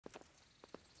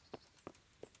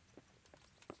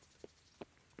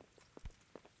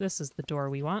This is the door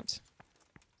we want.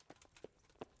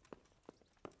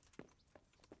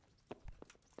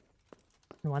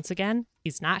 And once again,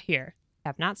 he's not here. I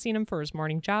have not seen him for his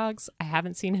morning jogs. I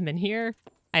haven't seen him in here.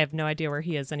 I have no idea where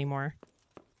he is anymore.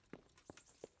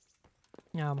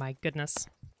 Oh my goodness.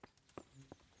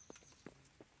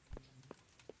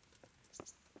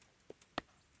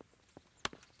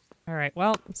 Alright,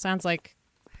 well, sounds like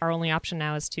our only option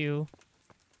now is to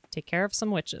take care of some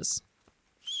witches.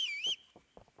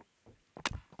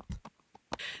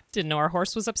 Didn't know our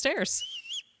horse was upstairs.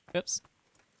 Oops.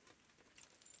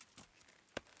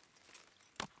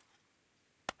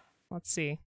 Let's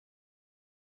see.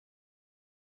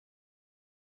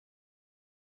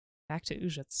 Back to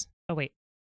Uzhitz. Oh, wait.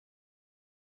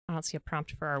 I don't see a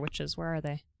prompt for our witches. Where are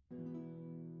they?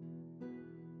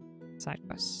 Side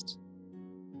quest.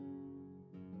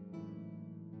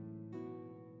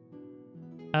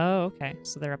 Oh, okay.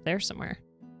 So they're up there somewhere.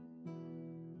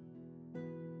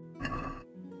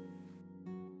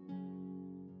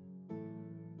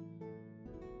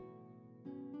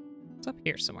 It's up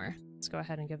here somewhere. Let's go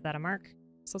ahead and give that a mark.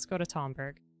 So let's go to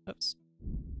Talmberg. Oops.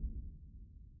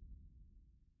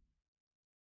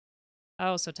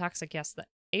 Oh, so Toxic, yes, the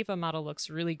Ava model looks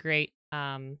really great.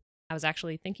 I was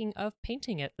actually thinking of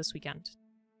painting it this weekend.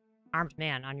 Armed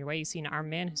man. On your way, you see an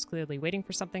armed man who's clearly waiting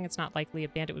for something. It's not likely a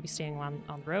bandit would be staying on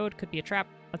the road. Could be a trap.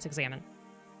 Let's examine.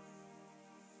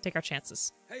 Take our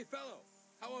chances. Hey, fellow.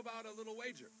 How about a little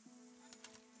wager?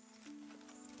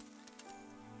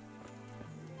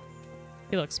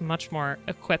 He looks much more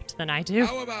equipped than I do.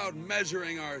 How about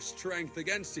measuring our strength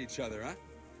against each other, huh?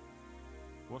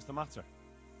 What's the matter?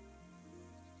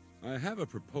 I have a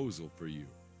proposal for you.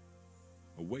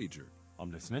 A wager.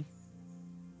 I'm listening.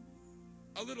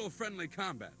 A little friendly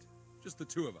combat. Just the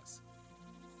two of us.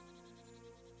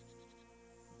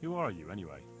 Who are you,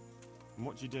 anyway? And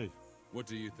what do you do? What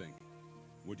do you think?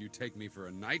 Would you take me for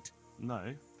a knight?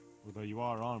 No, although you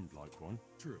are armed like one.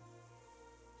 True.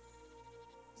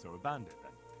 So a bandit,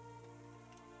 then?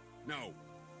 No.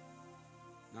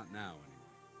 Not now,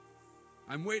 anyway.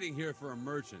 I'm waiting here for a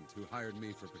merchant who hired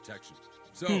me for protection.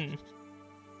 So,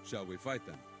 shall we fight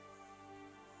them?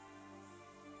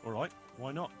 All right,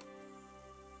 why not?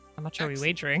 How much are we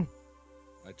wagering?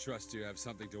 I trust you have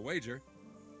something to wager.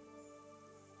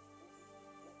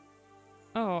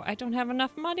 Oh, I don't have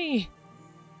enough money.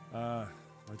 I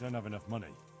don't have enough money.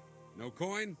 No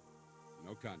coin,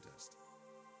 no contest.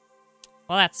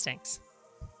 Well, that stinks.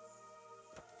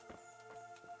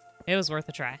 It was worth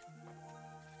a try.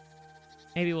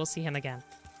 Maybe we'll see him again.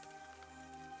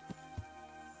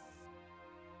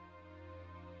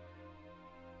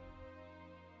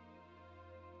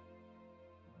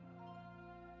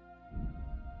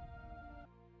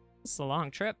 This is a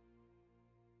long trip.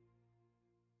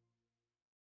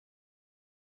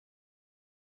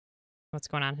 What's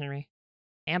going on, Henry?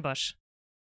 Ambush.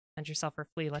 Send yourself or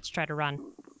flee. Let's try to run.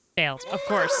 Failed. Of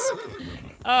course.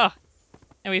 Oh!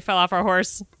 And we fell off our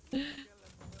horse.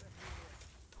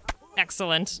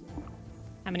 Excellent.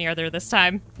 How many are there this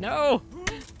time? No!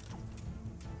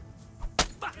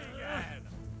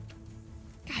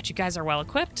 God, you guys are well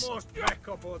equipped.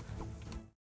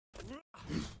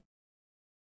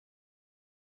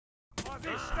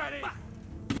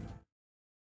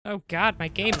 Oh god, my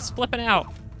game is flipping out.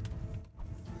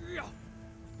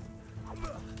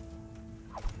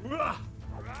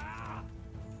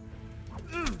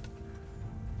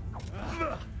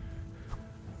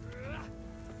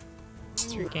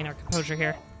 Let's regain our composure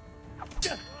here.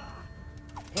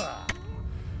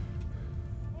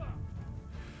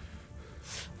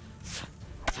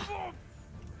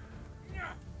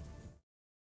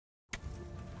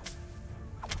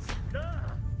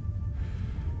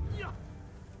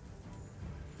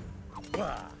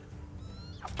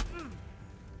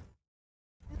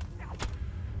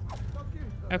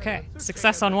 Okay,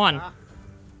 success on one.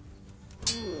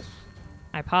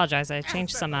 I apologize, I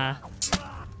changed some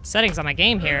settings on my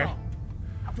game here.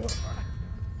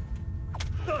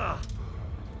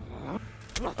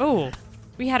 Oh,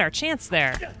 we had our chance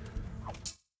there.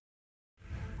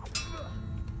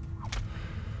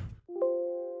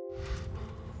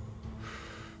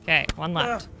 Okay, one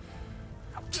left.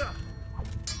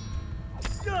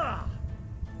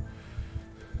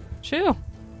 Shoo.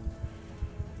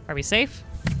 Are we safe?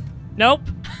 Nope.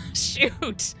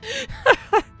 Shoot.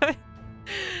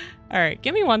 Alright,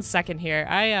 give me 1 second here.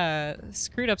 I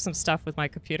screwed up some stuff with my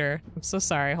computer. I'm so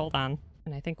sorry. Hold on.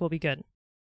 And I think we'll be good.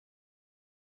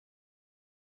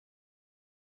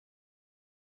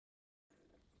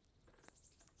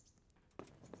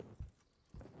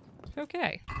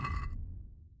 Okay.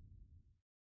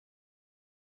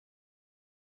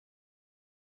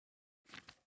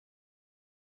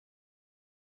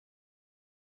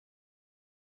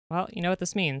 Well, you know what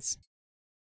this means.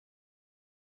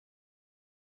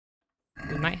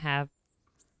 We might have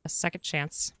a second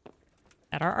chance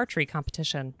at our archery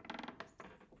competition.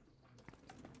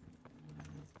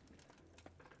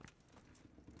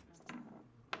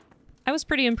 I was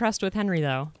pretty impressed with Henry,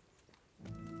 though.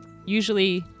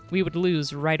 Usually, we would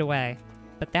lose right away.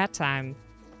 But that time,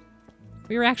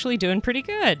 we were actually doing pretty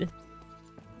good.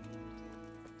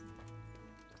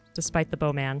 Despite the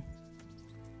bowman.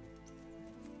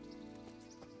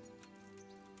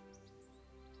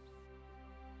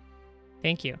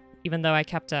 Thank you. Even though I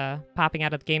kept popping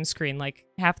out of the game screen like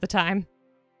half the time.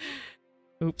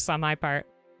 Oops, on my part.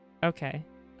 Okay.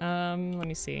 Let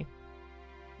me see.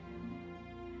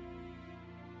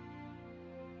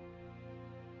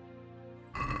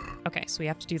 Okay, so we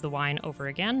have to do the wine over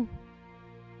again.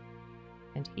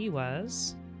 And he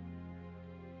was...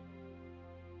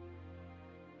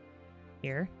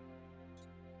 here.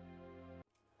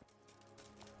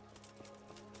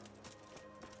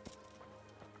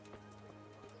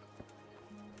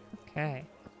 Okay.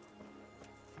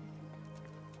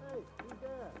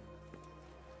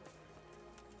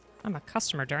 I'm a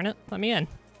customer, darn it. Let me in.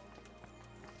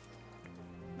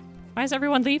 Why is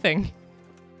everyone leaving?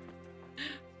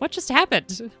 What just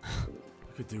happened?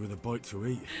 I could do with a bite to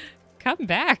eat. Come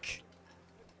back.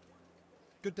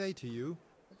 Good day to you.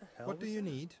 What do you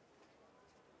need?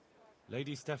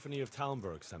 Lady Stephanie of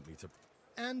Talmberg sent me to...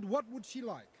 And what would she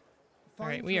like? All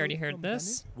right, Fine we already clothes heard from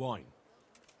this. Wine.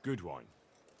 Good wine.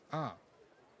 Venice?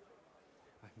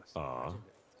 Ah.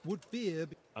 Would beer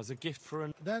be... As a gift for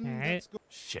an... Then All right. let's go.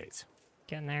 Shit.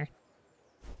 Get in there.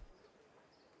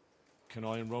 Can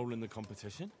I enroll in the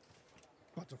competition?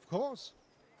 But of course.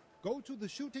 Go to the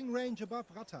shooting range above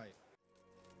Rattay.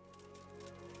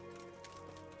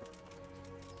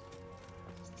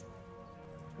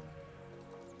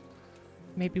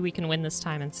 Maybe we can win this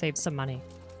time and save some money.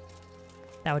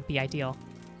 That would be ideal.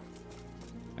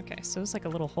 Okay, so there's like a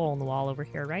little hole in the wall over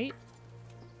here, right?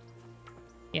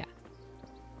 Yeah.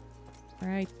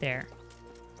 Right there.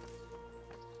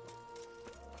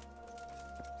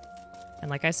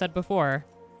 And like I said before,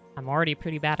 I'm already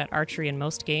pretty bad at archery in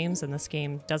most games, and this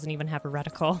game doesn't even have a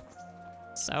reticle.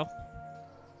 So,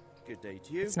 Good day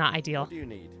to you. it's not ideal. What do you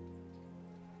need?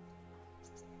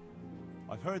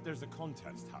 I've heard there's a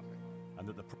contest happening, and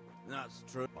that the... That's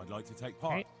true. I'd like to take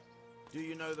part. Right. Do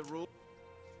you know the rule?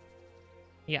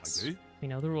 Yes, I do? we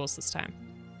know the rules this time.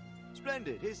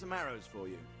 Splendid. Here's some arrows for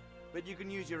you. But you can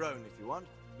use your own if you want.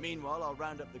 Meanwhile, I'll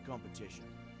round up the competition.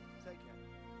 Take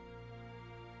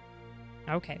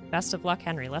care. Okay, best of luck,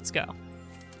 Henry. Let's go.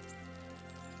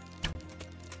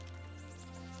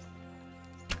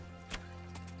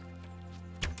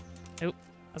 Oop.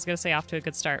 I was going to say off to a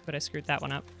good start, but I screwed that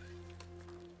one up.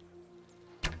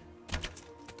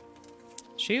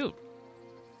 Shoot.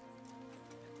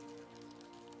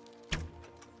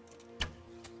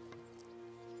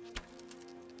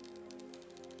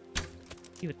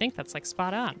 You would think that's like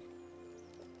spot on.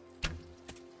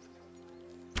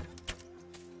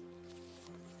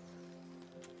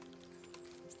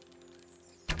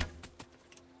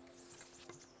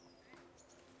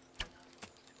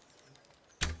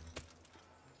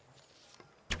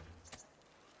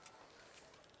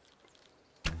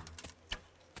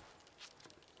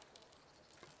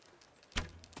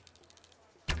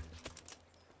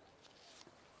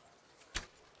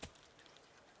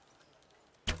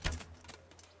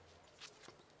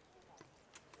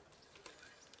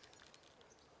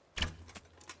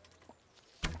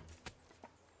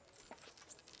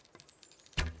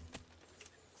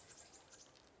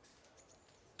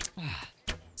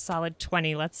 Solid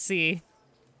 20, let's see.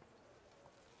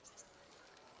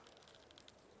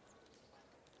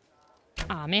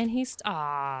 Aw, man, he's...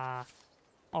 Aw.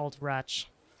 Old Rutch.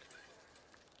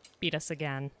 Beat us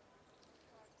again.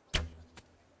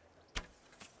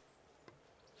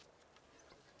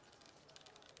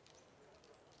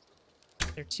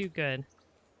 They're too good.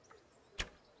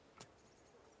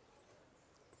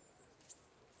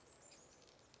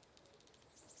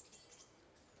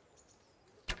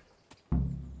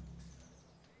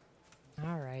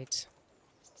 All right.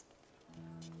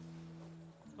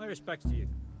 My respects to you.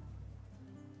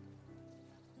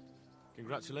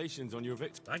 Congratulations on your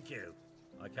victory. Thank you.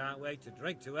 I can't wait to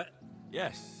drink to it.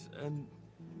 Yes,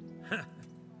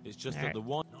 it's just All that right. the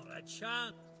wine... Not a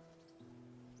chance.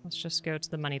 Let's just go to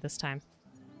the money this time.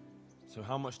 So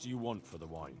how much do you want for the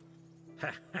wine?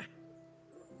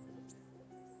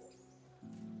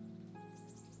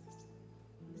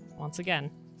 Once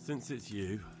again, Since it's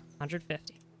you...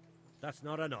 150. That's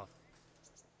not enough.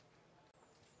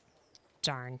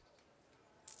 Darn.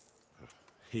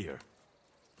 Here.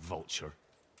 vulture.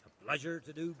 A pleasure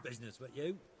to do business with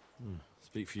you.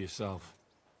 Speak for yourself.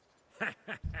 I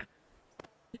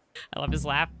love his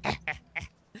laugh.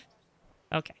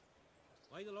 Okay.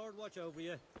 May the Lord watch over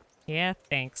you. Yeah,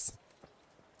 thanks.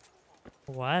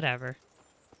 Whatever.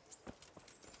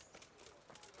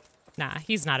 Nah,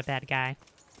 he's not a bad guy.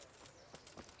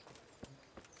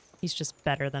 He's just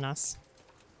better than us.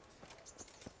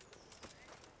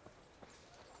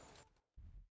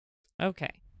 Okay.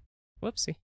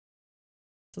 Whoopsie.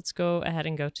 Let's go ahead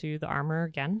and go to the armor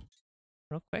again,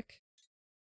 real quick.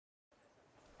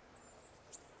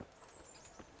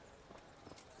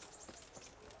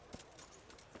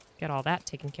 Get all that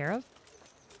taken care of.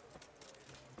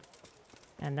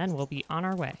 And then we'll be on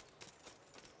our way.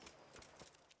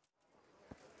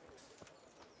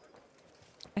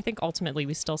 I think ultimately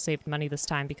we still saved money this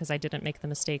time because I didn't make the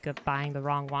mistake of buying the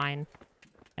wrong wine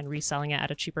and reselling it at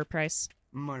a cheaper price.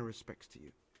 My respects to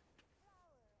you.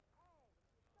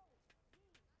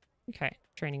 Okay,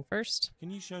 training first.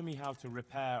 Can you show me how to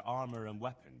repair armor and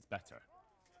weapons better?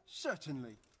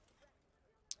 Certainly.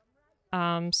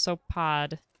 So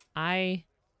Pod, I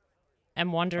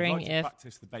am wondering I'd like to if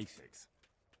practice the basics.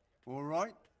 All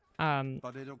right. um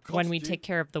But it'll cost when we you. take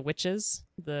care of the witches,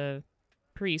 the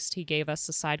priest, he gave us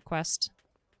a side quest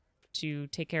to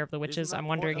take care of the witches. that I'm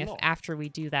wondering quite if a lot? after we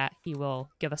do that, he will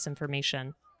give us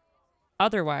information.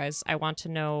 Otherwise, I want to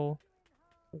know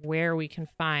where we can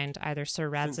find either Sir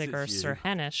Since Radzig or it's Sir you.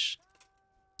 Hennish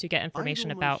to get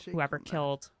information almost about shake whoever on that.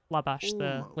 killed Labash,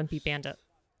 the Almost. Wimpy Bandit.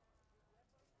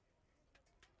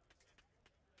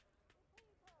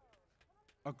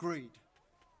 Agreed.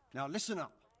 Now listen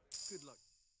up. Good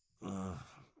luck.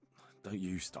 Don't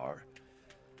you start.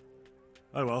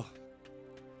 Oh well.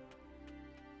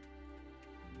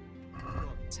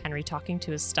 Is Henry talking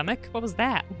to his stomach? What was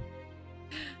that?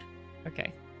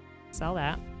 Okay. Sell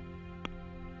that.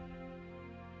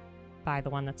 Buy the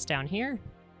one that's down here.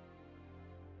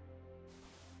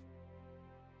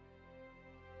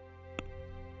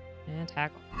 And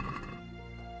tackle.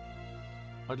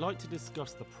 I'd like to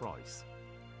discuss the price.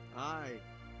 Aye.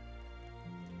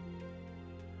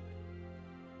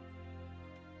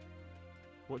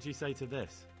 What do you say to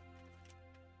this?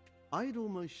 I'd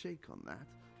almost shake on that.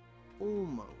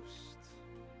 Almost.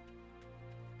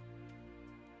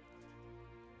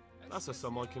 That's a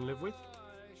sum I can live with.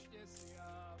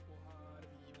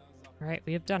 All right,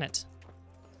 we have done it.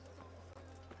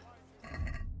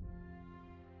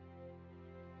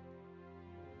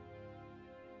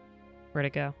 Where'd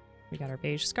it go? We got our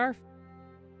beige scarf.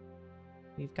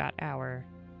 We've got our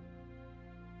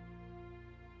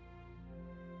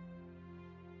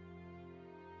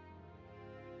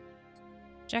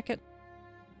jacket.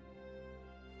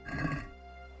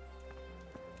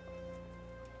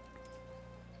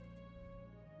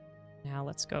 Now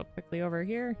let's go quickly over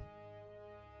here.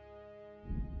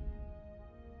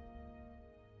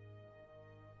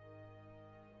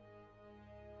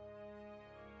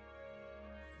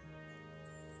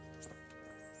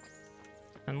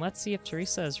 And let's see if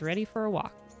Teresa is ready for a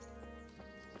walk.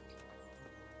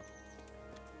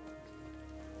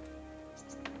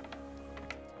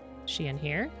 She in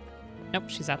here? Nope,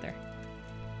 she's out there.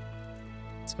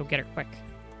 Let's go get her quick.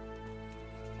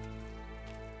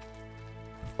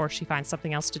 Before she finds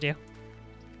something else to do.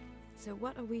 So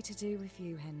what are we to do with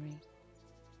you, Henry?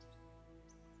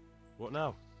 What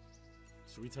now?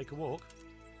 Shall we take a walk?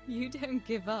 You don't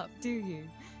give up, do you?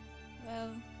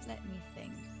 Well, let me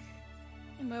think.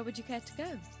 And where would you care to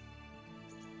go?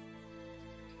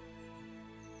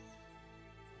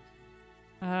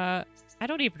 I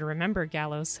don't even remember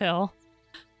Gallows Hill.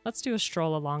 Let's do a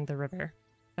stroll along the river.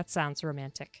 That sounds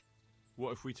romantic.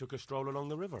 What if we took a stroll along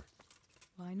the river?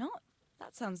 Why not?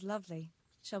 That sounds lovely.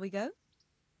 Shall we go?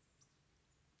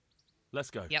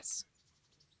 Let's go. Yes.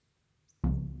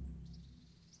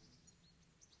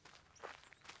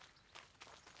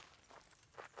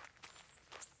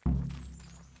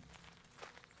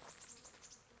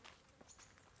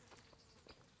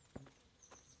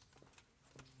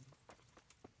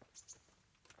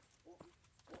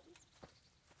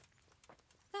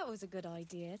 That was a good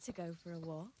idea to go for a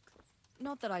walk.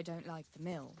 Not that I don't like the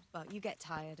mill, but you get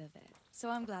tired of it. So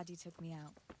I'm glad you took me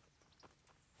out.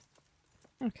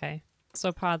 Okay.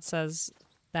 So Pod says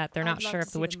that they're I'd not love sure to if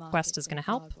the see the witch quest markets is in going to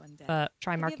help, Prague one day. but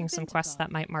try Have you marking ever some been to quests Prague?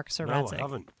 that might mark Sir No, Radzig. I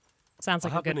haven't. Sounds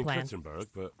like I a have been good in plan. Krittenberg,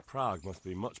 but Prague must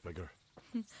be much bigger.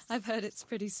 I've heard it's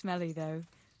pretty smelly, though.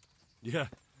 Yeah,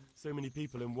 so many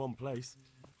people in one place.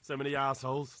 So many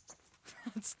assholes.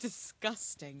 That's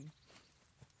disgusting.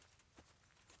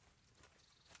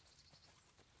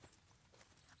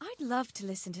 I'd love to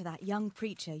listen to that young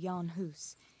preacher, Jan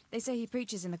Hus. They say he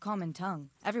preaches in the common tongue.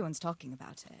 Everyone's talking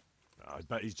about it. I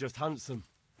bet he's just handsome.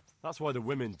 That's why the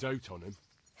women dote on him.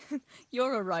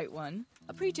 You're a right one.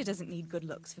 A preacher doesn't need good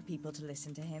looks for people to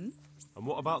listen to him. And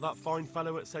what about that fine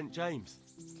fellow at St. James?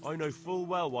 I know full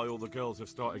well why all the girls have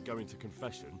started going to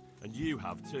confession, and you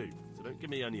have too, so don't give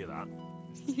me any of that.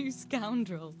 You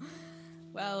scoundrel.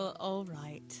 Well, all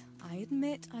right. I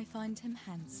admit I find him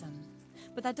handsome.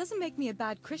 But that doesn't make me a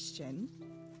bad Christian.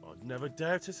 I'd never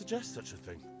dare to suggest such a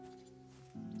thing.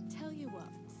 Tell you what.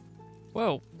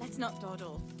 Whoa. Let's not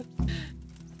dawdle.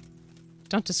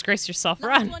 Don't disgrace yourself.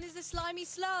 Last Run. one is a slimy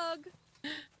slug.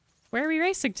 Where are we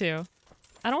racing to?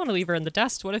 I don't want to leave her in the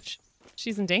dust. What if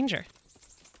she's in danger?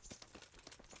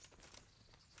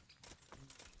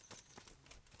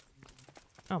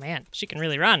 Oh man, she can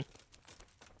really run.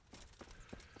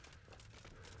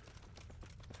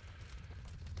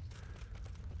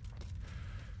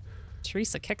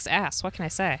 Teresa kicks ass. What can I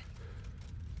say?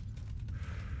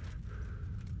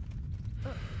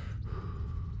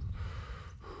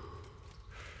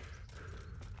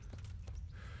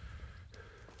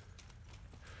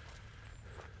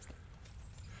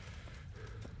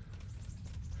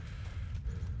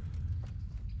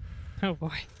 Oh boy.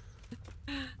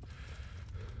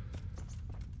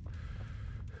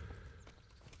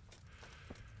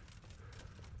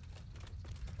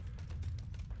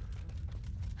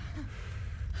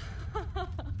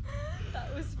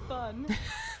 That was fun.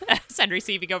 Send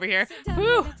receiving over here. Sit down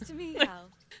Woo! next to me, Hal.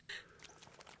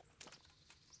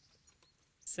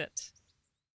 Sit.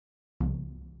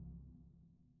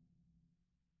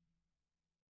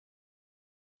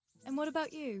 And what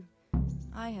about you?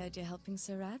 I heard you're helping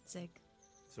Sir Radzig.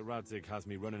 Sir Radzig has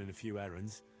me running a few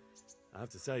errands. I have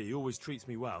to say, he always treats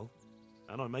me well,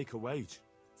 and I make a wage.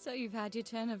 So you've had your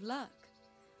turn of luck.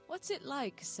 What's it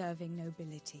like serving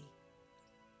nobility?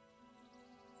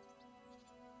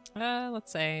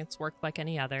 Let's say it's work like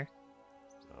any other.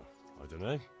 Oh, I don't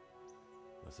know.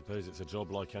 I suppose it's a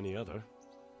job like any other.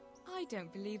 I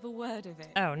don't believe a word of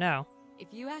it. Oh no.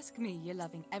 If you ask me, you're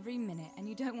loving every minute and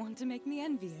you don't want to make me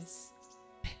envious.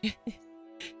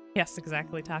 Yes,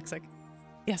 exactly, Toxic.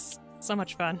 Yes, so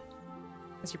much fun.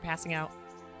 As you're passing out.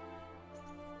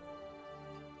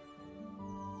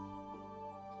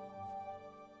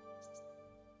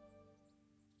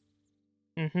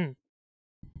 Mm-hmm.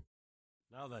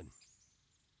 Now then.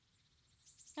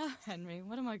 Ah, Henry,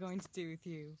 what am I going to do with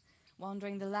you?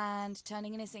 Wandering the land,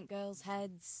 turning innocent girls'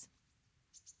 heads.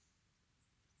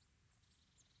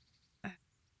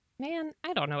 Man,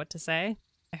 I don't know what to say.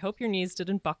 I hope your knees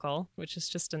didn't buckle, which is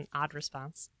just an odd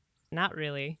response. Not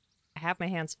really. I have my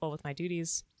hands full with my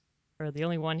duties. Or the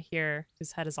only one here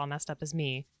whose head is all messed up is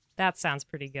me. That sounds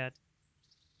pretty good.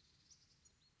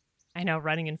 I know,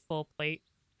 running in full plate.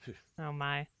 Oh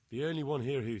my. The only one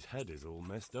here whose head is all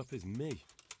messed up is me.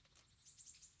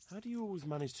 How do you always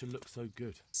manage to look so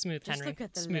good? Smooth, Just Henry. look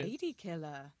at the Smooth. lady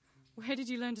killer. Where did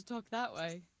you learn to talk that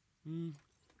way?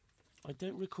 I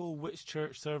don't recall which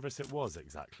church service it was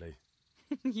exactly.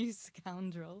 You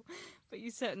scoundrel. But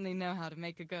you certainly know how to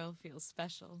make a girl feel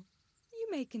special. You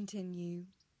may continue.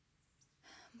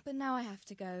 But now I have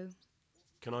to go.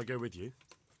 Can I go with you?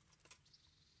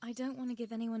 I don't want to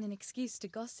give anyone an excuse to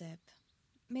gossip.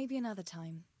 Maybe another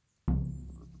time.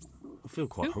 I feel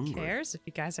quite Who hungry. cares if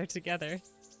you guys are together?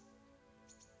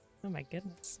 Oh my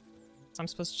goodness. So I'm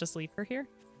supposed to just leave her here?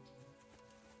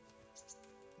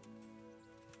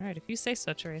 Alright, if you say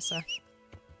so, Teresa.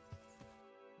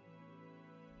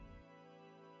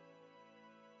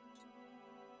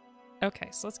 Okay,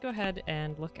 so let's go ahead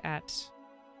and look at...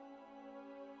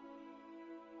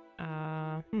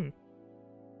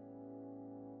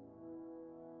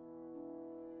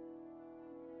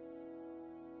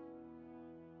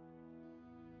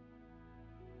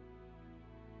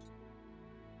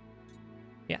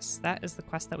 Yes, that is the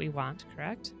quest that we want,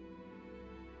 correct?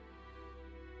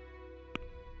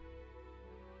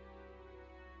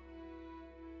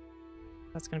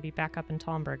 That's going to be back up in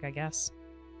Talmberg, I guess.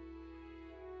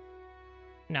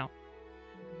 No.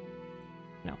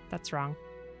 No, that's wrong.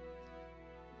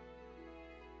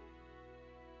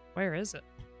 Where is it?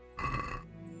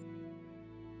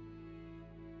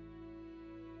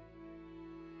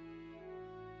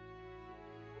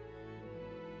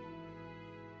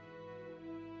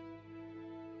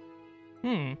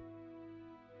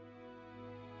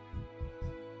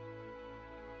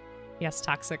 Yes,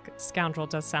 toxic scoundrel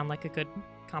does sound like a good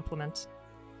compliment.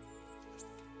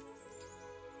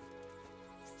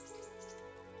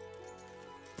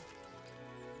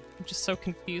 I'm just so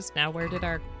confused now. Where did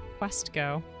our quest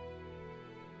go?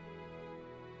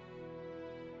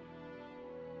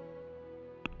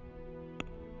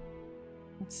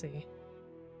 Let's see.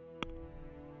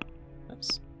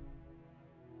 Oops.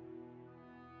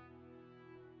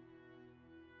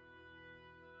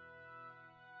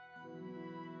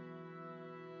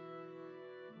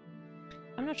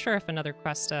 I'm not sure if another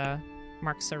quest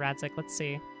marks Sir Radzik. Let's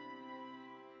see.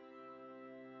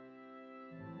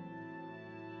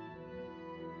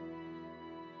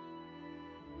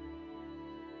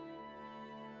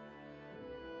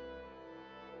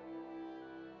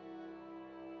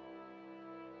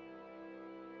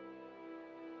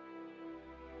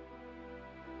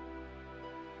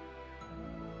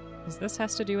 Because this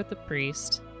has to do with the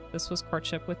priest. This was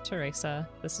courtship with Teresa.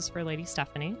 This is for Lady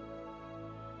Stephanie.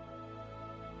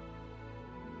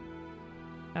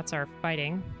 That's our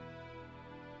fighting.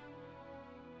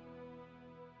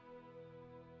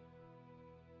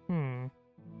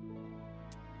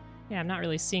 Yeah, I'm not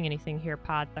really seeing anything here,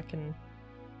 Pod, that can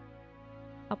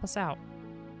help us out.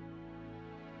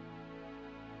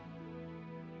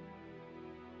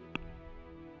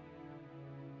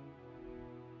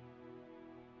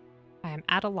 I am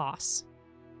at a loss.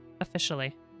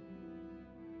 Officially.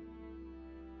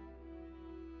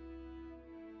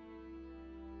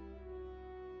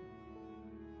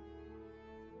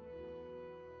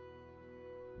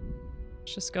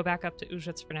 Let's just go back up to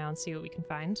Ujits for now and see what we can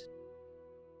find.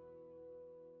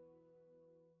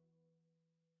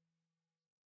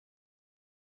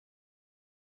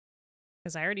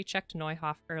 Because I already checked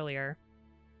Neuhof earlier,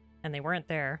 and they weren't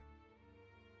there.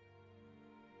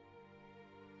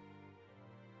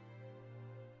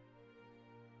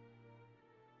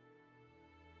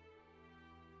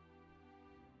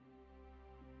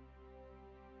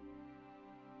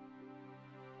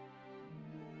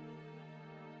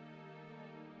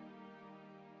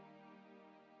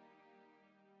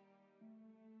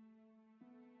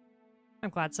 I'm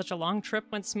glad such a long trip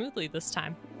went smoothly this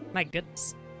time. My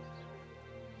goodness.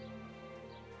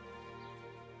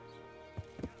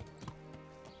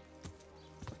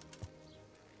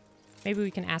 Maybe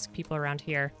we can ask people around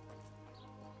here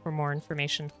for more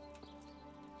information.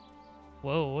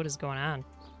 Whoa, what is going on?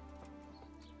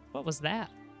 What was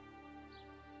that?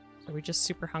 Are we just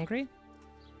super hungry?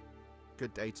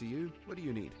 Good day to you. What do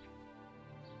you need?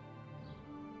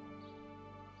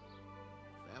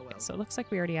 Farewell. Okay, so it looks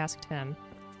like we already asked him.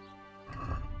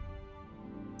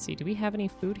 Let's see, do we have any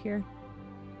food here?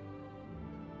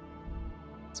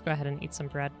 Let's go ahead and eat some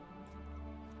bread.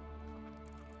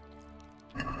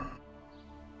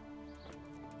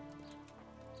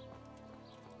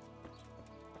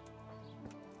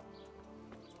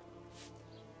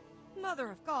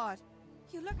 Mother of God,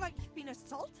 you look like you've been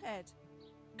assaulted.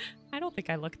 I don't think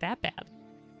I look that bad.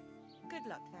 Good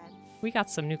luck then. We got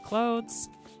some new clothes.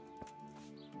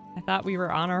 I thought we were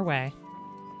on our way.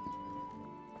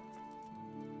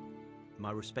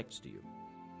 My respects to you.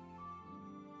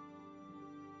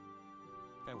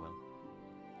 Farewell.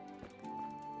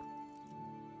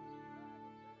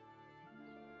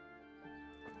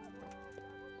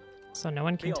 So no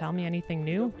one can tell me anything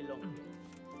new?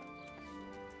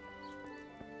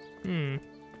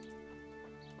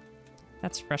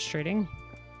 That's frustrating.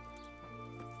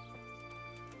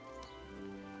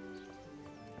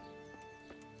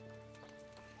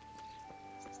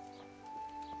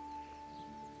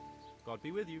 God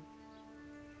be with you.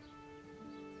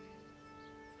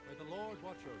 May the Lord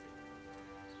watch over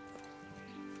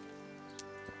you.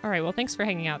 Alright, well thanks for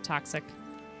hanging out, Toxic.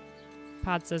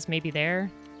 Pod says maybe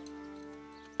there.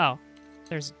 Oh,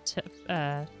 there's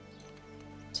a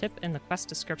tip in the quest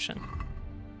description.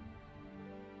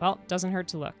 Well, doesn't hurt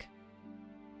to look.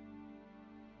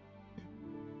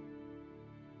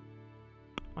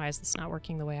 Why is this not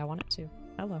working the way I want it to?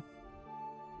 Hello.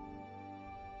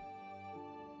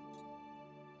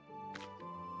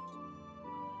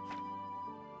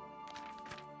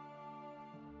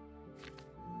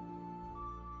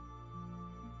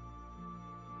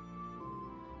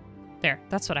 There,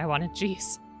 that's what I wanted,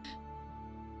 jeez.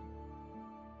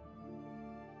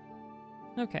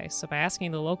 Okay, so by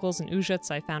asking the locals in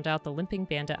Ujits, I found out the limping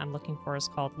bandit I'm looking for is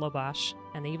called Lobash,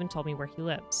 and they even told me where he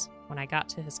lives. When I got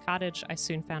to his cottage, I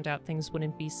soon found out things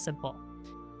wouldn't be simple.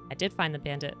 I did find the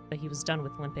bandit, but he was done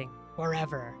with limping.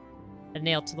 Forever. And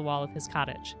nailed to the wall of his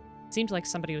cottage. It seemed like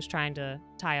somebody was trying to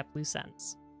tie up loose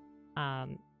ends. I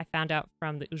found out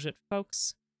from the Ujit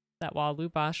folks that while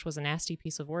Lubash was a nasty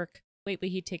piece of work, lately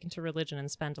he'd taken to religion and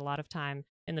spent a lot of time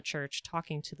in the church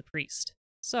talking to the priest.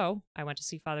 So, I went to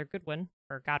see Father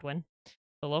Godwin,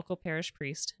 the local parish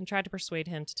priest, and tried to persuade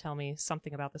him to tell me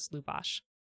something about this Lubash.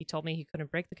 He told me he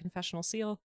couldn't break the confessional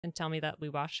seal and tell me that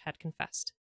Lubash had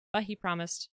confessed, but he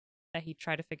promised that he'd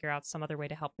try to figure out some other way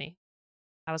to help me.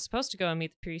 I was supposed to go and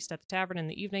meet the priest at the tavern in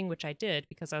the evening, which I did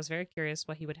because I was very curious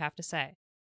what he would have to say.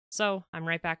 So I'm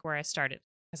right back where I started,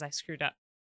 because I screwed up.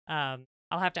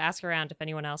 I'll have to ask around if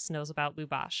anyone else knows about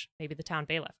Lubosh, maybe the town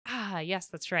bailiff. Ah, yes,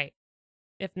 that's right.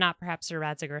 If not, perhaps Sir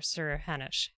Radzig or Sir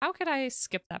Hanush. How could I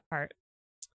skip that part?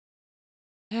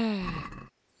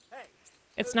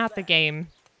 It's not the game.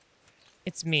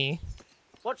 It's me.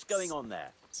 What's going on there?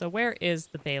 So where is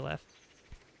the bailiff?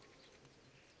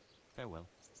 Farewell.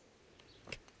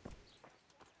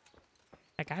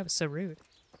 That guy was so rude.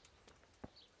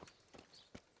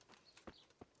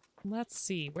 Let's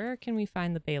see. Where can we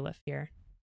find the bailiff here?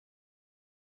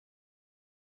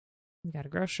 We got a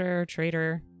grocer,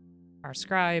 trader, our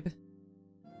scribe.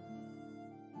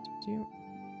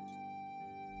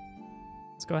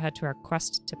 Let's go ahead to our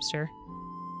quest tipster.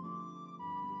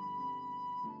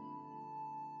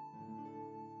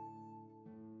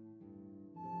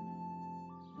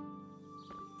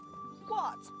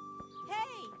 What?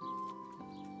 Hey!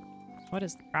 What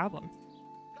is the problem?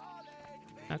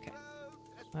 Okay.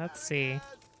 Let's see.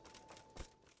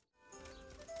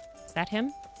 Is that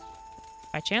him?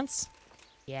 By chance?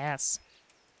 Yes.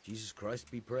 Jesus Christ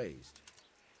be praised.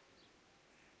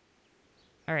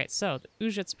 Alright, so the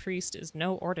Ujit's priest is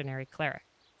no ordinary cleric.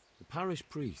 The parish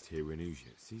priest here in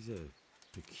Ujits, he's a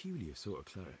peculiar sort of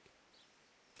cleric.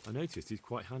 I noticed he's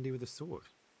quite handy with a sword.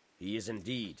 He is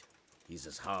indeed. He's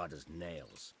as hard as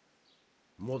nails.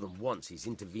 More than once he's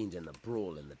intervened in a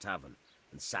brawl in the tavern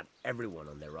and sat everyone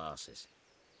on their asses.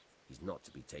 He's not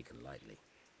to be taken lightly.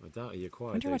 I doubt he acquired.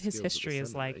 I wonder what his history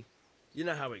is like. You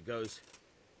know how it goes.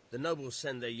 The nobles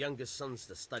send their youngest sons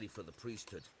to study for the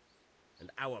priesthood, and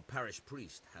our parish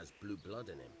priest has blue blood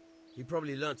in him. He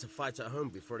probably learned to fight at home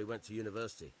before he went to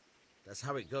university. That's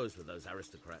how it goes with those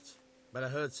aristocrats. But I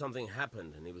heard something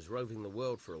happened and he was roving the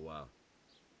world for a while.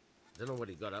 Don't know what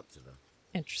he got up to, though.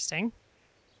 Interesting.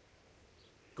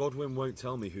 Godwin won't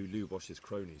tell me who Lubosh's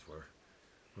cronies were.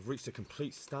 I've reached a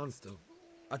complete standstill.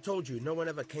 I told you, no one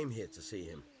ever came here to see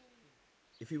him.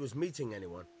 If he was meeting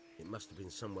anyone, it must have been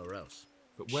somewhere else.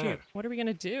 But where? Shoot, what are we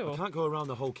gonna do? I can't go around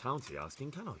the whole county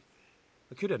asking, can I?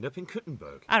 I could end up in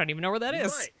Kuttenberg. I don't even know where that You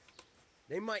is. might.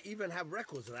 They might even have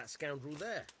records of that scoundrel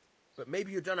there. But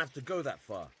maybe you don't have to go that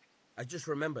far. I just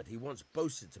remembered he once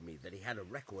boasted to me that he had a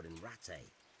record in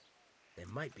Rattay. There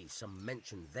might be some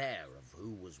mention there of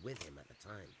who was with him at the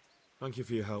time. Thank you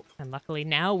for your help. And luckily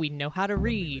now we know how to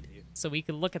read, so we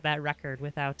can look at that record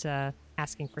without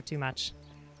asking for too much.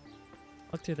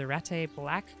 Look through the Rattay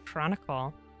Black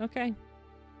Chronicle. Okay.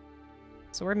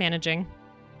 So we're managing.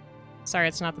 Sorry,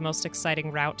 it's not the most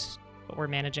exciting route, but we're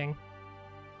managing.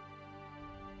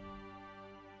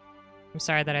 I'm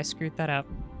sorry that I screwed that up.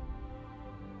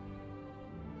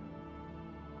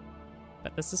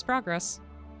 But this is progress.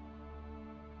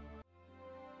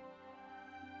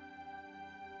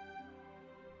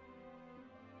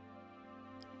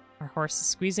 Our horse is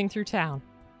squeezing through town.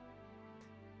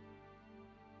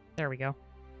 There we go.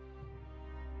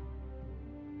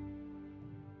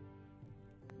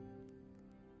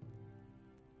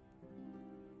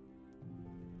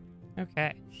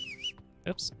 Okay.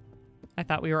 Oops. I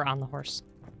thought we were on the horse.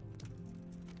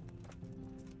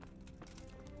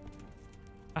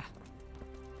 Ah.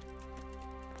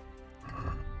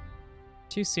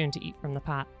 Too soon to eat from the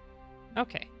pot.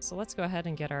 Okay, so let's go ahead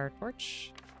and get our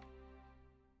torch.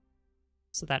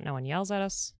 So that no one yells at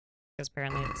us. Because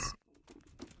apparently it's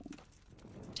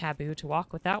taboo to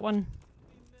walk with that one.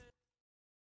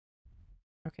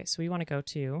 Okay, so we want to go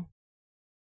to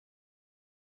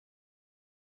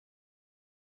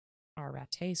our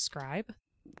Rattay scribe.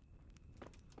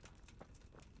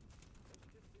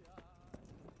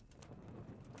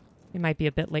 We might be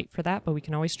a bit late for that, but we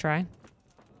can always try.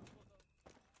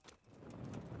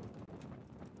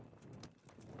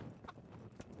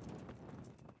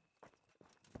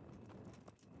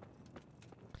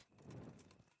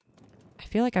 I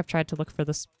feel like I've tried to look for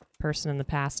this person in the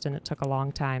past and it took a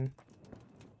long time.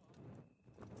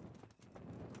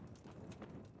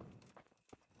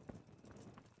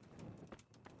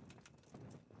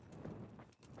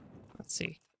 Let's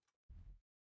see.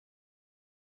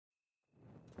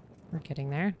 We're getting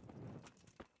there.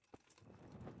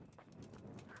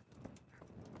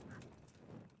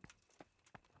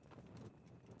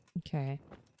 Okay.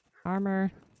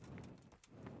 Armor.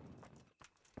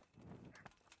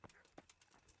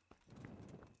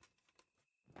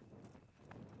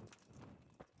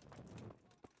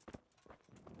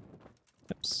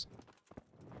 Oops.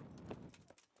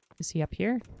 Is he up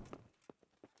here?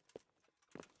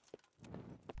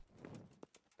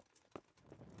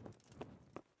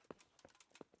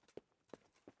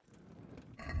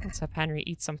 Let's have Henry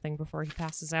eat something before he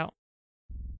passes out.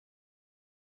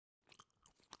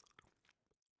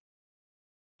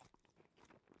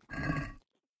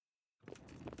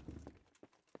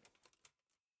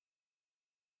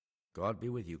 God be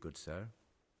with you, good sir.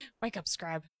 Wake up,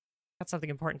 Scribe. Got something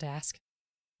important to ask.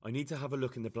 I need to have a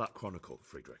look in the Black Chronicle,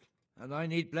 Friedrich. And I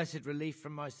need blessed relief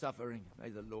from my suffering. May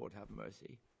the Lord have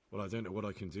mercy. Well, I don't know what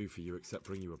I can do for you except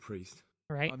bring you a priest.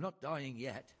 Right. I'm not dying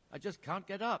yet. I just can't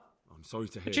get up. I'm sorry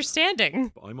to hear But you're that.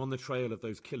 standing. But I'm on the trail of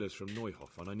those killers from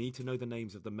Neuhof, and I need to know the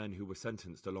names of the men who were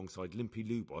sentenced alongside Limpy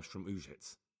Lubosch from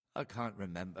Ujitz. I can't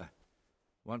remember.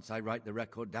 Once I write the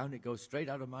record down, it goes straight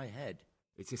out of my head.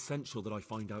 It's essential that I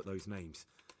find out those names.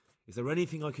 Is there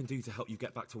anything I can do to help you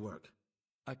get back to work?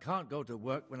 I can't go to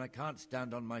work when I can't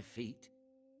stand on my feet.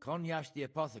 Konyash the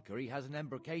apothecary has an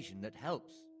embrocation that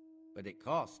helps, but it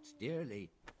costs dearly.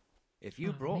 If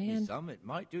you brought me some, it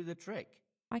might do the trick.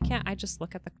 Why can't I just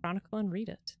look at the Chronicle and read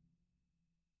it?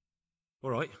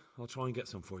 All right, I'll try and get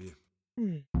some for you.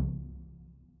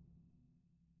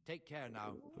 Take care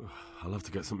now. I'll have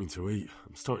to get something to eat.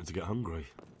 I'm starting to get hungry.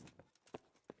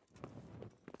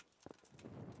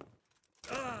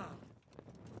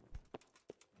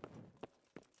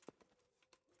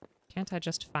 Can't I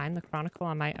just find the Chronicle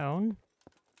on my own?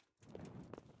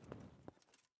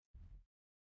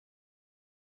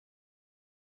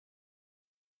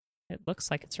 It looks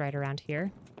like it's right around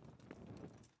here.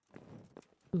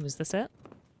 Ooh, is this it?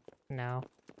 No.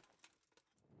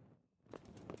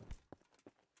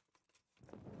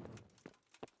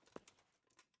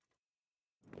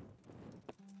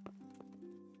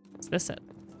 Is this it?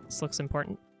 This looks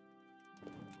important.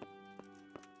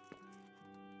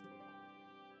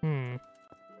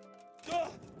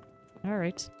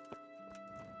 Alright.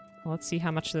 Well, let's see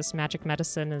how much this magic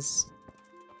medicine is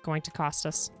going to cost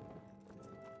us.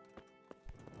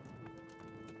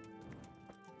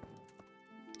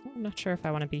 I'm not sure if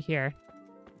I want to be here.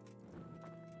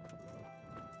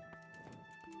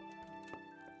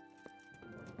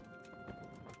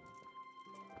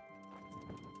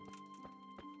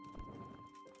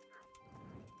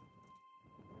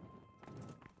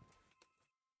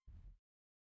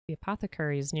 The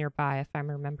apothecary is nearby, if I'm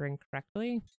remembering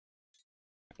correctly.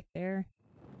 Right there.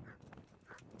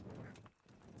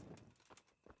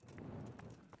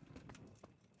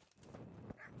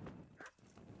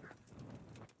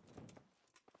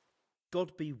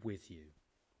 God be with you.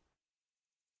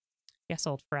 Yes,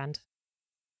 old friend.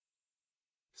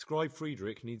 Scribe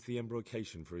Friedrich needs the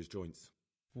embrocation for his joints.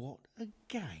 What,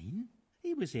 again?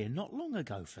 He was here not long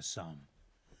ago for some.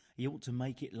 He ought to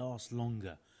make it last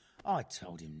longer. I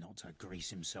told him not to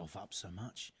grease himself up so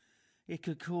much. It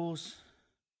could cause...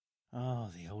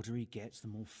 the older he gets, the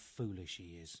more foolish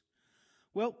he is.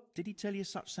 Well, did he tell you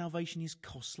such salvation is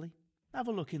costly? Have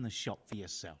a look in the shop for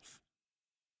yourself.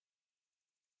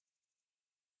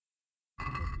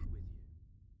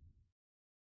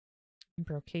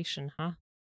 Embrocation, huh?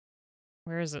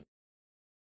 Where is it?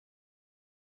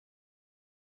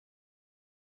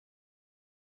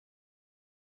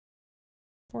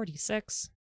 $46.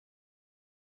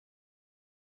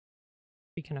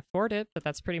 We can afford it, but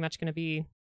that's pretty much going to be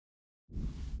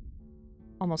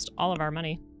almost all of our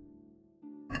money.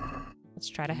 Let's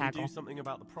try to haggle. Can you do something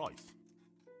about the price?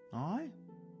 Aye?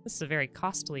 This is a very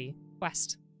costly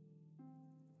quest.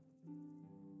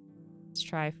 Let's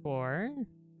try for...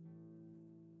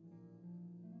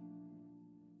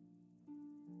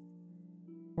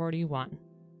 $41.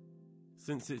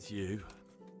 Since it's you...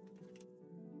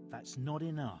 That's not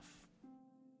enough.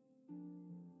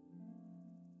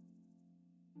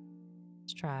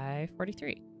 Let's try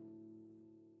 43.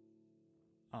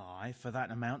 Aye, for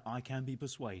that amount I can be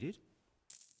persuaded.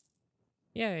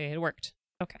 Yay, it worked.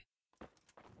 Okay.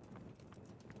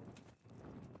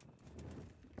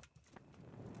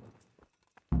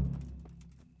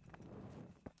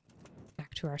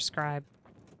 Back to our scribe.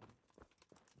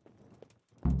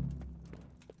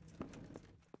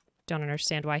 Don't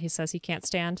understand why he says he can't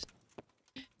stand.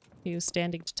 He was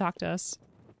standing to talk to us.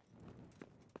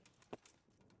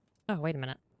 Oh, wait a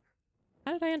minute.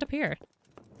 How did I end up here?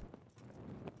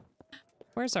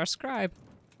 Where's our scribe?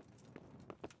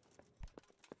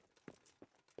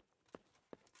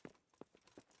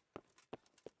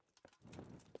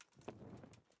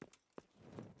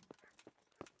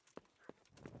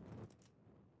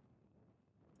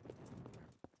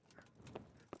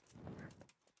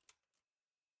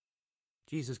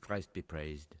 Jesus Christ be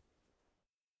praised.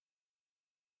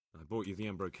 I bought you the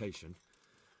embrocation,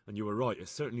 and you were right, it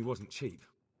certainly wasn't cheap.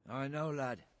 I know,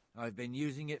 lad. I've been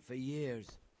using it for years.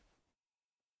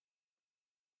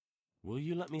 Will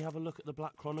you let me have a look at the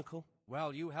Black Chronicle?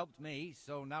 Well, you helped me,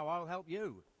 so now I'll help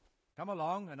you. Come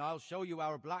along, and I'll show you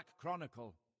our Black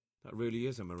Chronicle. That really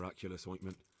is a miraculous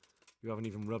ointment. You haven't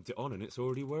even rubbed it on and it's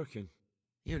already working.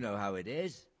 You know how it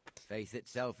is. Faith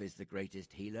itself is the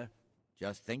greatest healer.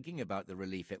 Just thinking about the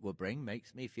relief it will bring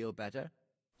makes me feel better.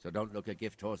 So don't look a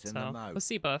gift horse in the mouth.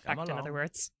 Placebo effect, in other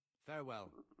words.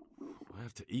 Farewell. I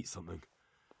have to eat something.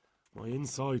 My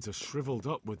insides are shriveled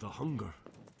up with the hunger.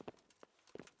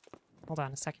 Hold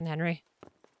on a second, Henry.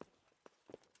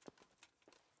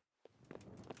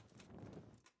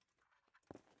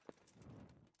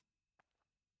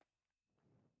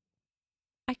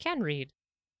 I can read.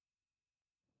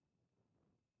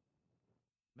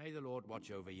 May the Lord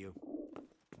watch over you.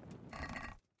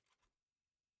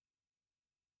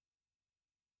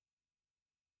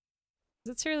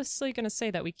 Is it seriously going to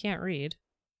say that we can't read?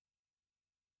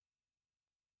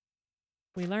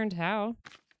 We learned how.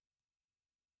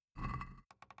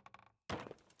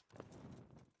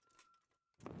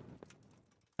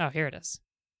 Oh, here it is.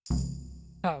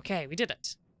 Okay, we did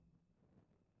it.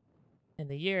 In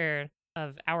the year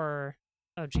of our...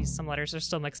 Oh, geez, some letters are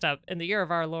still mixed up. In the year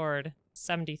of our Lord,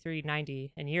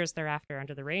 7390, and years thereafter,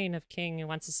 under the reign of King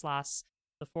Wenceslas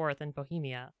IV in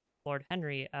Bohemia, Lord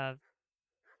Henry of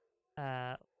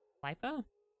Lipa,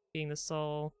 being the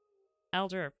sole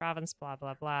elder of province, blah,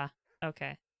 blah, blah.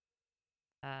 Okay.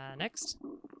 Next.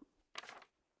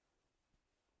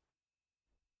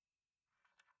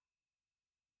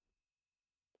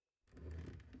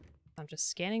 I'm just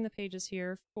scanning the pages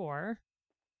here for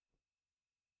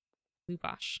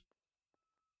Lubosh.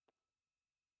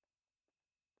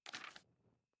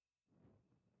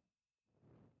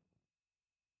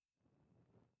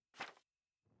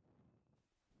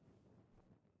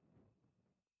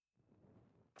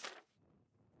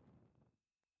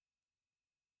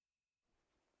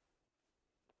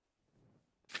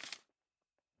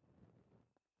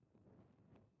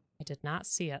 I did not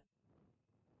see it.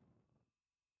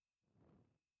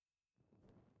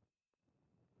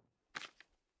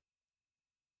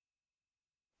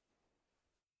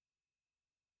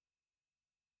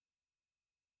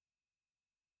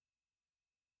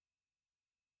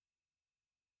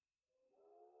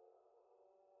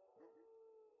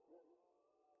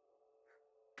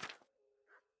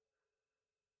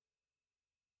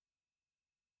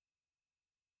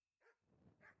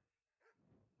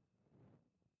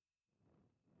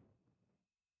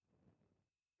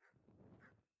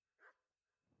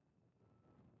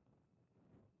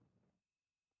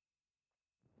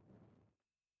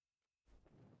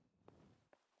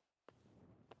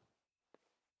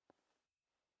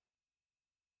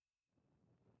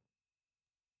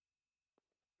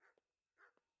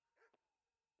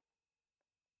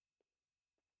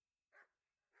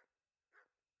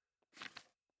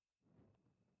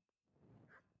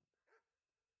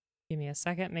 Give me a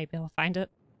second, maybe I'll find it.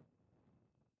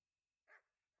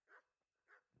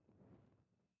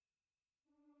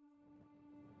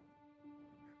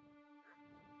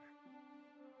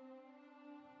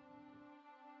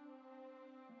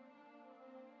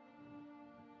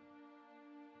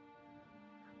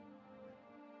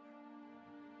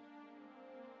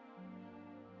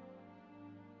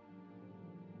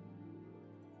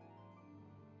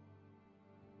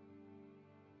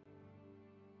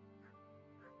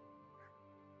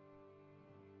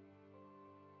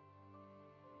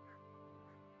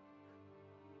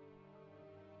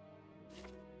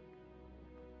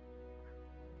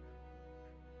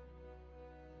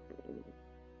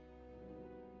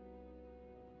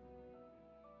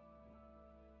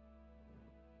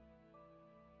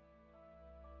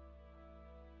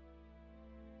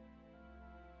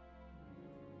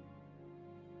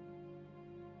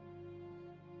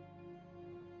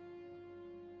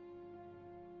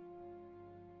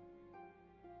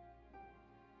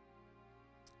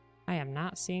 I am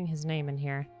not seeing his name in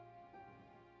here.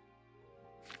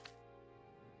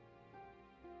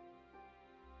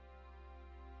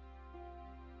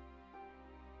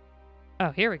 Oh,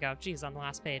 here we go. Geez, on the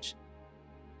last page.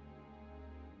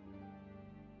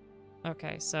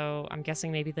 Okay, so I'm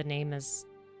guessing maybe the name is,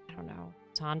 I don't know,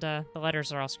 Tonda. The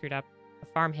letters are all screwed up. A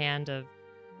farmhand of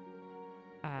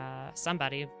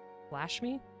somebody.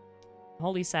 Lashmi?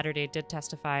 Holy Saturday did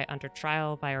testify under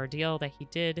trial by ordeal that he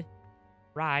did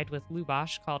ride with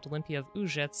Lubosh called Olympia of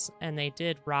Ujits, and they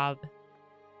did rob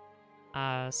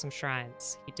some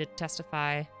shrines. He did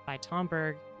testify by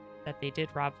Tomberg that they did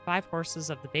rob 5 horses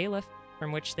of the bailiff,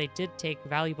 from which they did take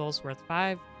valuables worth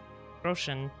 5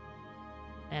 groschen,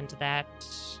 and that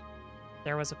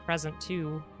there was a present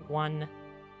too, 1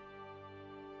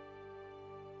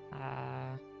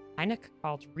 Hynek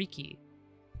called Riki.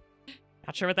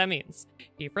 Not sure what that means.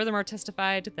 He furthermore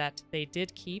testified that they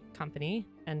did keep company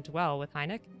and dwell with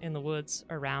Hynek in the woods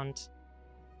around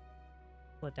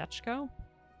Ledechko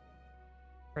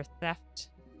for theft.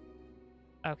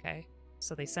 Okay,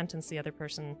 so they sentenced the other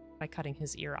person by cutting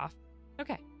his ear off.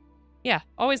 Okay. Yeah,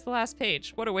 always the last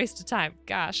page. What a waste of time.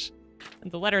 Gosh.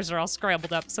 And the letters are all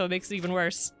scrambled up, so it makes it even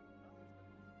worse.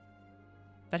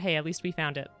 But hey, at least we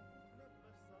found it.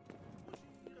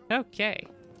 Okay.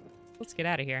 Let's get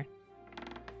out of here.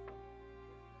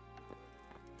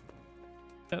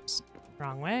 Oops.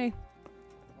 Wrong way.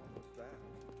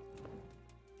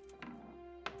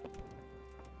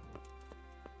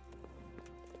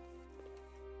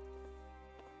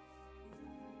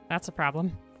 That's a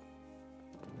problem.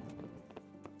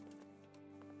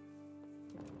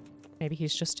 Maybe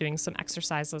he's just doing some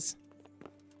exercises.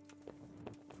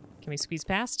 Can we squeeze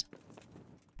past?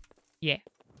 Yeah.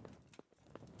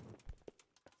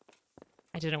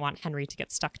 I didn't want Henry to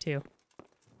get stuck too.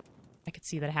 I could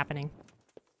see that happening.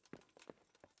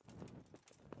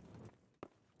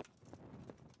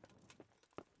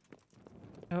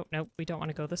 Oh, no, we don't want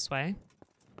to go this way.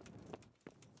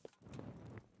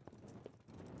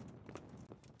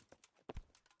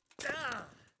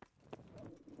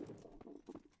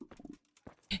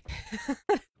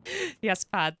 Yes,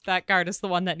 Pod, that guard is the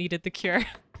one that needed the cure.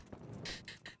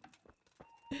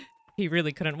 He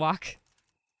really couldn't walk.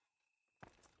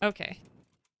 Okay.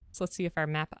 So let's see if our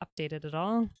map updated at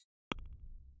all.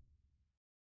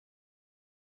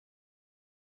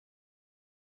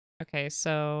 Okay,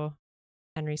 so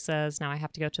Henry says, now I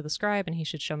have to go to the scribe and he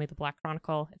should show me the Black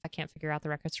Chronicle. If I can't figure out the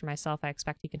records for myself, I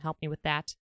expect he can help me with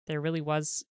that. There really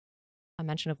was a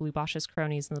mention of Lubosh's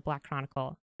cronies in the Black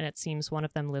Chronicle, and it seems one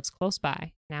of them lives close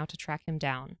by. Now to track him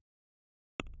down.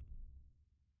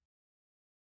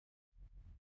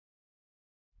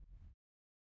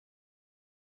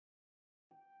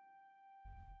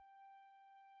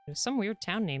 There's some weird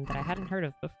town name that I hadn't heard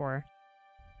of before.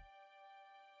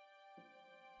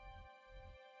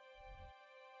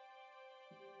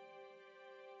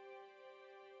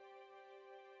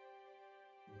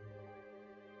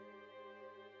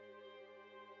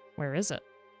 Where is it?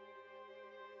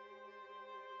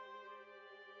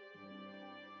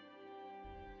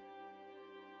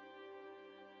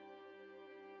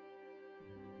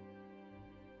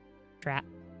 Drat.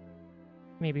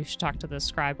 Maybe we should talk to the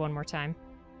scribe one more time.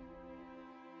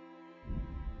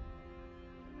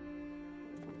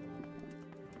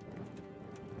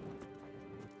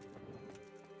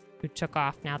 Who took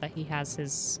off now that he has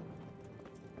his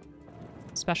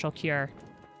special cure.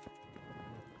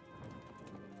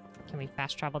 Can we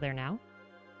fast travel there now?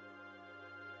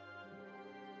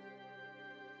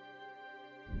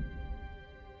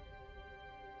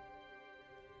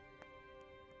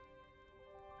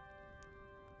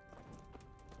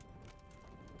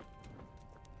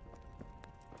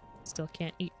 Still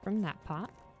can't eat from that pot.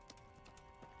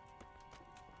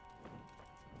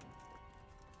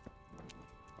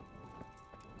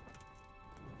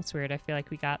 That's weird. I feel like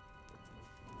we got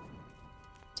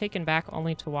taken back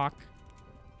only to walk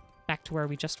back to where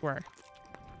we just were.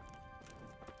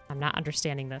 I'm not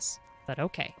understanding this, but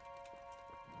okay.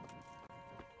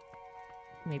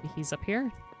 Maybe he's up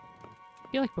here?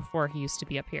 I feel like before he used to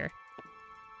be up here.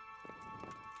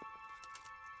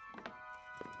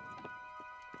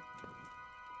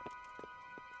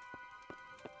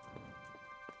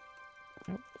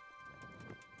 Nope.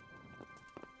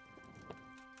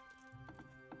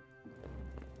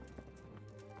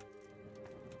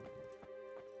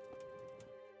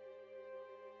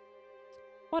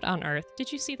 What on earth?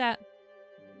 Did you see that?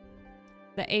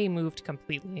 The A moved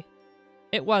completely.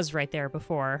 It was right there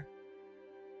before.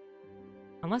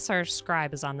 Unless our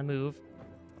scribe is on the move.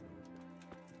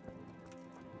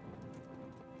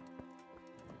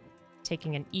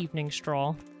 Taking an evening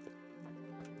stroll.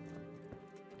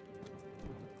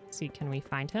 See, can we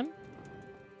find him?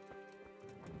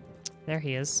 There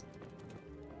he is.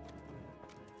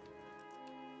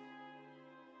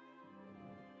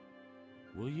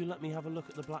 Will you let me have a look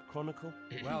at the Black Chronicle?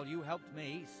 Well, you helped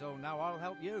me, so now I'll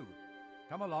help you.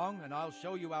 Come along and I'll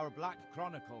show you our Black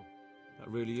Chronicle. That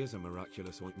really is a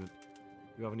miraculous ointment.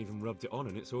 You haven't even rubbed it on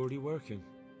and it's already working.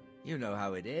 You know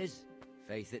how it is.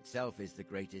 Faith itself is the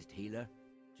greatest healer.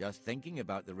 Just thinking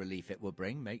about the relief it will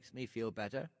bring makes me feel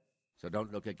better. So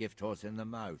don't look a gift horse in the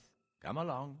mouth. Come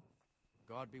along.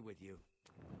 God be with you.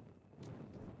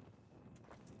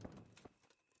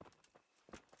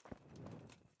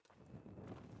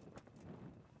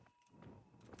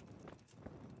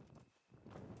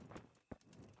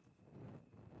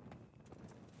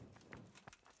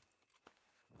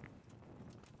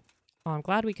 Well, I'm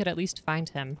glad we could at least find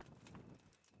him.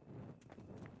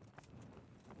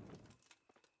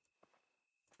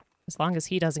 As long as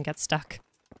he doesn't get stuck.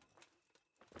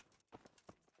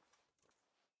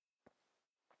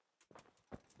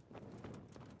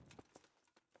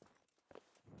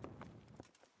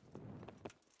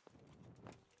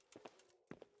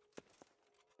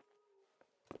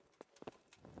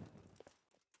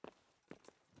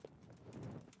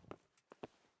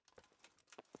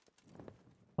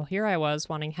 Well, here I was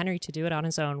wanting Henry to do it on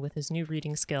his own with his new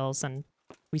reading skills, and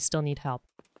we still need help.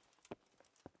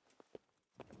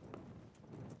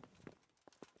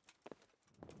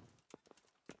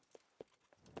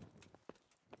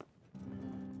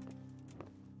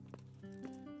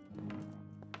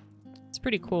 It's a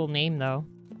pretty cool name, though,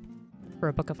 for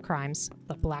a book of crimes,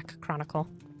 the Black Chronicle.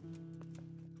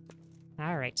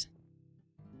 All right.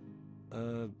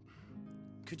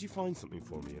 Could you find something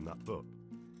for me in that book?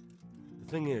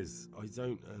 The thing is, I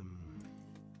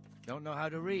Don't know how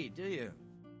to read, do you?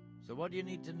 So what do you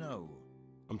need to know?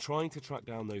 I'm trying to track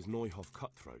down those Neuhoff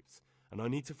cutthroats, and I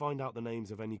need to find out the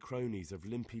names of any cronies of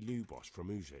Limpy Lubosh from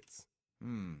Ujitz.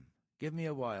 Give me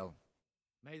a while.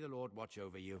 May the Lord watch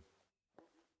over you.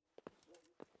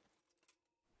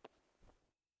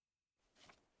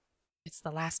 It's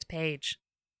the last page.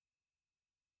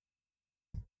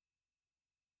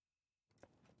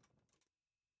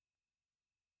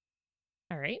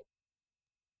 All right.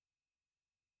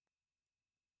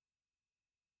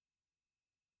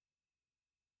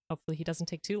 Hopefully he doesn't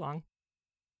take too long.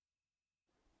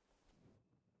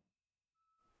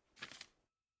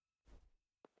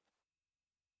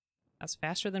 That's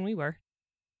faster than we were.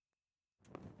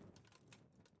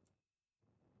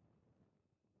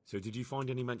 So did you find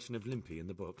any mention of Limpy in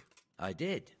the book? I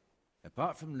did.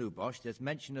 Apart from Lubosh, there's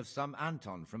mention of some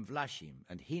Anton from Vlashim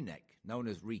and Hinek, known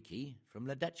as Riki, from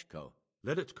Ledechko.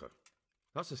 Ledechko?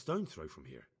 That's a stone's throw from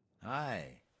here.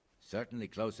 Aye. Certainly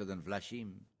closer than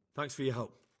Vlashim. Thanks for your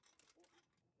help.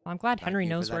 Well, I'm glad Thank Henry you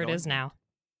knows for where that it is now.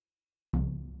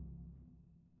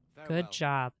 Farewell. Good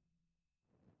job.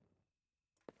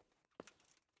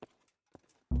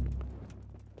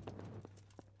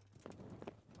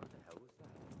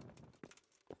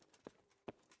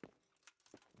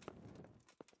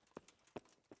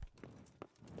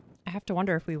 I have to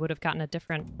wonder if we would have gotten a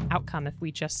different outcome if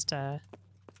we just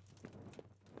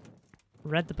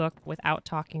read the book without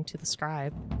talking to the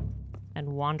scribe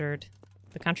and wandered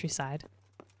the countryside.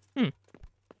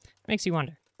 Makes you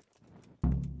wonder.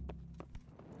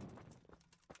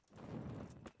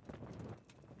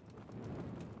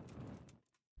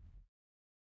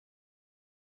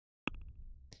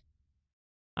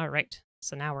 All right,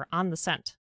 so now we're on the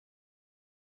scent.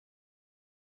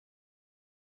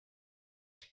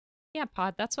 Yeah,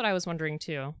 Pod, that's what I was wondering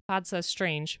too. Pod says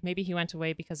strange. Maybe he went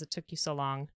away because it took you so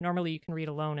long. Normally you can read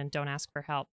alone and don't ask for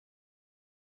help.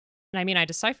 And I mean, I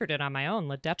deciphered it on my own,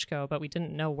 Ledechko, but we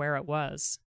didn't know where it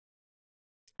was.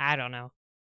 I don't know.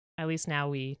 At least now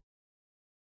we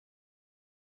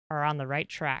are on the right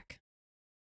track.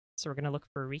 So we're going to look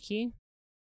for Riki.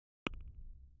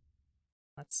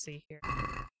 Let's see here.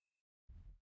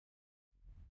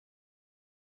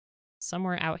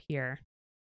 Somewhere out here.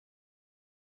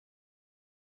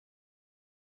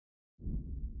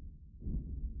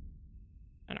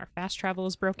 And our fast travel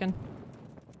is broken.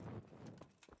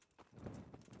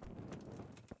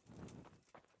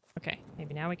 Okay,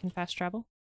 maybe now we can fast travel.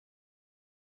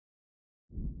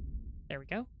 There we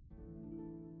go.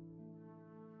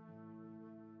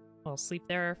 We'll sleep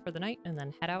there for the night and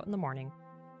then head out in the morning.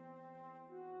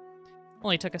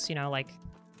 Only took us, you know, like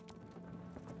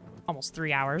almost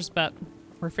 3 hours, but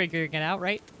we're figuring it out,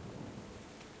 right?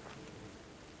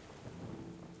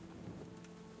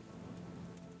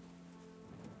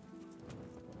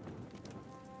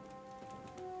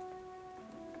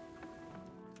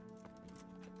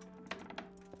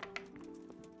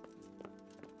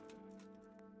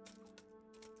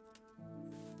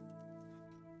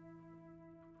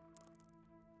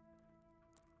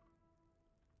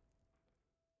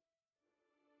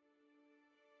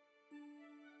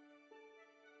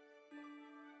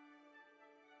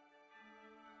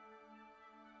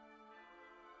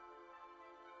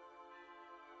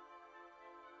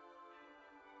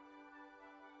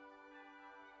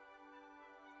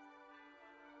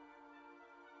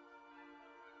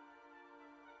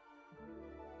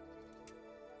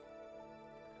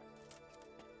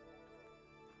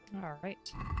 All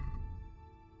right.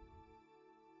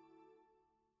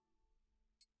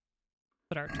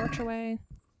 Put our torch away.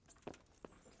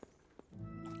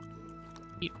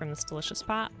 Eat from this delicious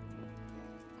pot.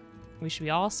 We should be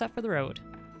all set for the road.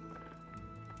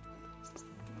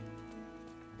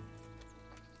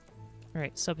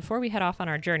 Alright, so before we head off on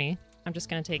our journey, I'm just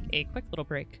going to take a quick little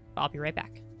break. I'll be right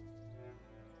back.